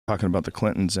talking about the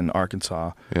Clintons in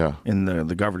Arkansas. Yeah. In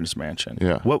the governor's mansion.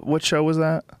 Yeah. What show was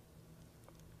that?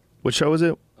 What show was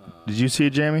it? Did you see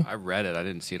it, Jamie? I read it. I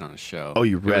didn't see it on a show. Oh,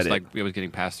 you read it? It was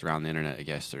getting passed around the internet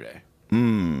yesterday.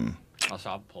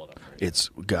 I'll pull it up. It's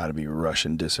got to be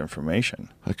Russian disinformation.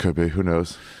 It could be. Who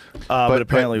knows? But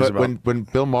apparently, it was about... when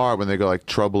Bill Maher, when they go like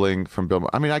troubling from Bill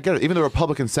Maher, I mean, I get it. Even the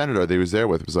Republican senator that he was there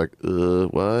with was like,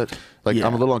 what? Like,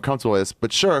 I'm a little uncomfortable with this.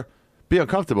 But sure, be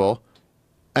uncomfortable.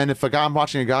 And if I'm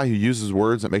watching a guy who uses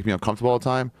words that make me uncomfortable all the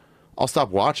time, I'll stop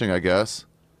watching, I guess.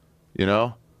 You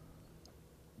know?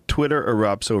 Twitter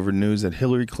erupts over news that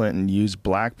Hillary Clinton used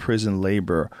black prison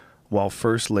labor while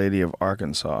First Lady of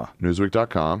Arkansas.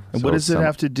 Newsweek.com. And what does it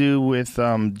have to do with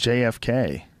JFK?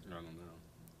 I don't know.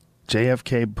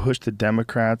 JFK pushed the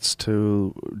Democrats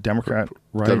to Democrat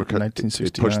right in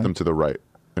 1969. Pushed them to the right,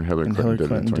 and Hillary Clinton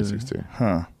did it in 2016.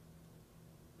 Huh.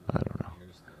 I don't know.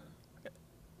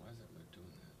 Why is that doing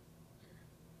that?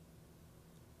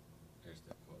 Here's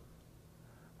the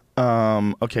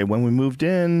quote. Okay, when we moved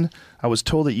in, I was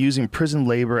told that using prison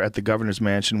labor at the governor's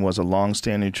mansion was a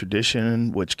long-standing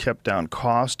tradition which kept down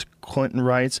cost, Clinton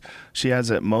writes. She adds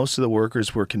that most of the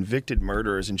workers were convicted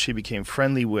murderers, and she became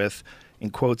friendly with, in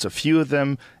quotes, a few of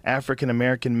them,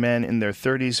 African-American men in their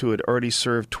 30s who had already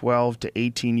served 12 to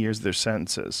 18 years of their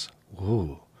sentences.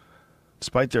 Whoa.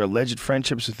 Despite their alleged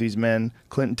friendships with these men,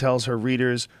 Clinton tells her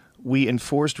readers, "We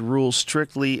enforced rules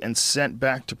strictly and sent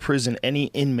back to prison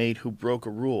any inmate who broke a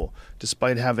rule.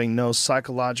 Despite having no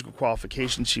psychological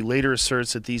qualifications, she later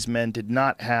asserts that these men did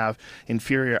not have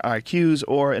inferior IQs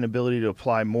or an ability to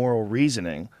apply moral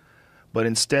reasoning, but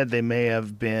instead they may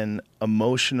have been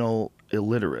emotional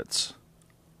illiterates."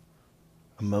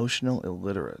 Emotional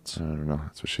illiterates. I don't know.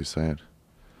 That's what she's saying.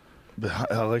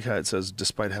 But I like how it says,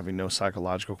 despite having no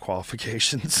psychological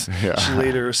qualifications, Yeah. she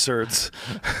later asserts.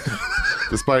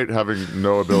 Despite having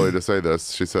no ability to say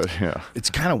this, she said, yeah. It's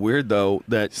kind of weird, though,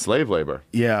 that... Slave labor.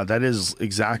 Yeah, that is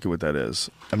exactly what that is.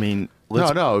 I mean...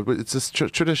 No, but it's just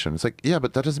tradition. It's like, yeah,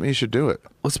 but that doesn't mean you should do it.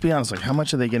 Let's be honest. Like, how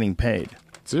much are they getting paid?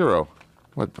 Zero.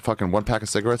 What, fucking 1 pack of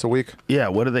cigarettes a week? Yeah,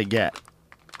 what do they get?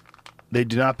 They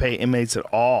do not pay inmates at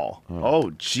all.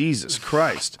 Oh, Jesus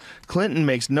Christ. Clinton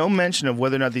makes no mention of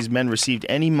whether or not these men received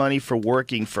any money for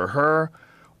working for her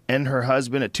and her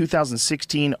husband. A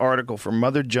 2016 article from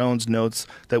Mother Jones notes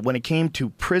that when it comes to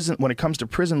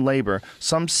prison labor,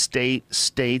 some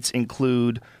states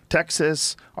include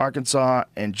Texas, Arkansas,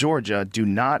 and Georgia do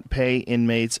not pay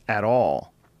inmates at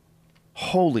all.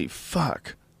 Holy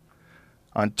fuck.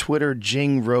 On Twitter,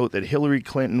 Jing wrote that Hillary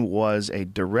Clinton was a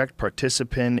direct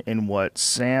participant in what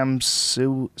Sam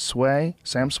Sway?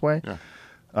 Yeah.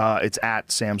 It's at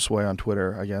Sam Sway on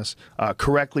Twitter, I guess,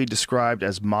 correctly described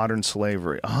as modern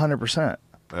slavery. 100%.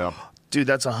 Yeah. Dude,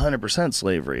 that's 100%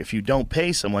 slavery. If you don't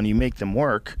pay someone, you make them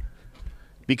work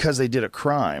because they did a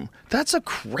crime. That's a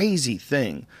crazy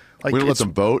thing. Like, we don't let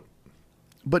them vote?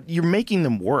 But you're making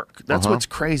them work. That's what's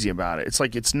crazy about it. It's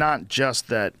like, it's not just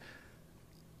that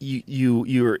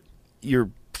your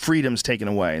freedom's taken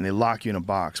away and they lock you in a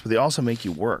box, but they also make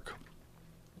you work.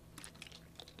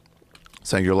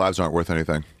 Saying your lives aren't worth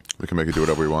anything. We can make you do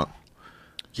whatever we want.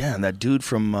 Yeah, and that dude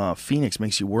from Phoenix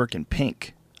makes you work in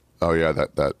pink. Oh yeah,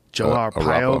 that Joe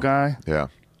Arpaio guy. Yeah,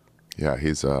 yeah,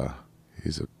 he's a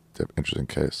interesting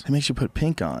case. He makes you put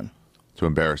pink on To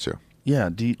embarrass you. Yeah.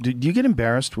 Do you get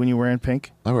embarrassed when you're wearing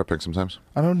pink? I wear pink sometimes.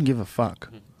 I don't give a fuck.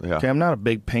 Yeah. Okay, I'm not a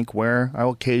big pink wearer. I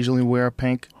will occasionally wear a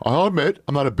pink. I'll admit,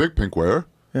 I'm not a big pink wearer.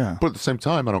 Yeah. But at the same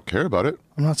time, I don't care about it.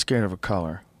 I'm not scared of a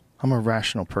color. I'm a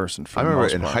rational person. I remember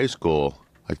in high school,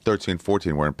 like 13,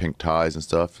 14, wearing pink ties and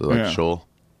stuff, like shul.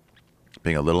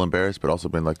 Being a little embarrassed, but also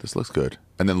being like, this looks good.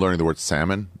 And then learning the word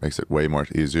salmon makes it way more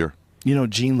easier. You know,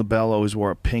 Gene LaBelle always wore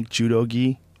a pink judo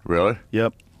gi. Really?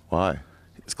 Yep. Why?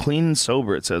 It's clean and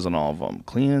sober, it says on all of them.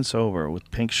 Clean and sober with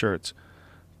pink shirts.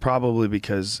 Probably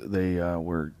because they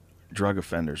were drug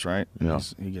offenders, right? Yeah.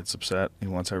 He gets upset. He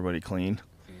wants everybody clean.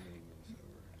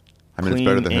 I mean, it's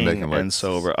better than him making like... and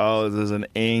sober. Oh, there's an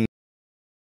ing.